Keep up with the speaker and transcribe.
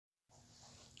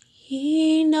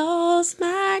He knows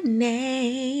my name.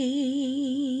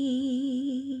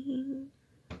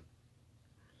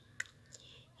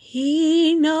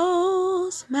 He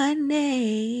knows my name.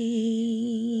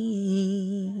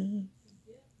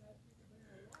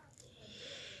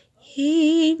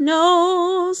 He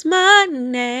knows my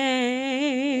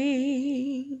name.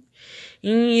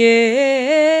 Yeah,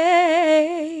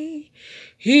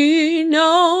 he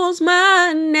knows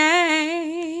my name.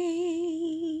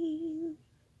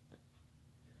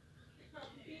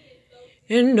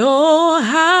 And oh,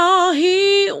 how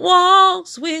he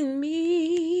walks with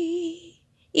me.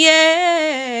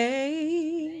 Yeah.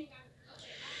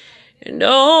 And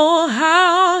oh,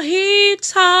 how he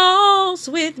talks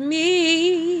with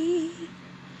me.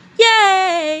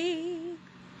 Yay!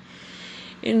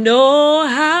 And oh,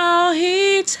 how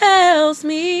he tells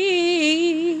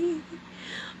me,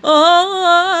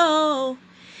 oh,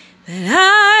 that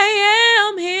I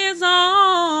am his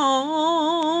own.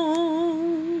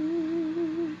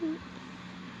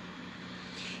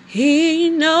 He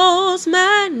knows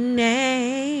my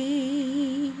name.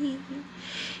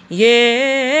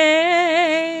 Yeah,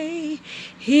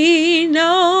 he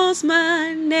knows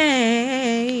my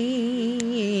name.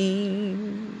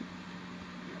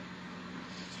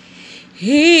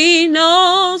 He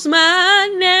knows my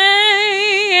name.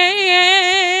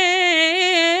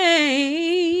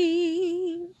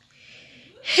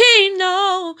 He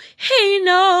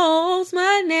knows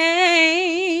my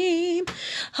name.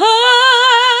 Oh,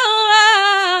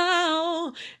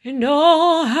 and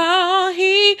oh, how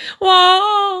he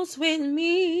walks with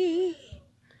me.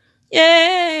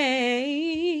 Yeah.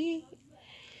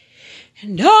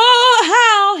 And oh,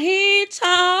 how he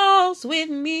talks with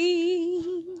me.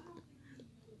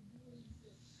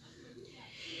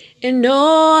 And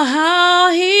oh,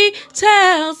 how he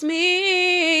tells me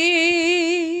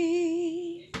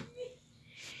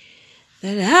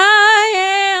that I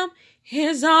am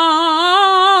his own.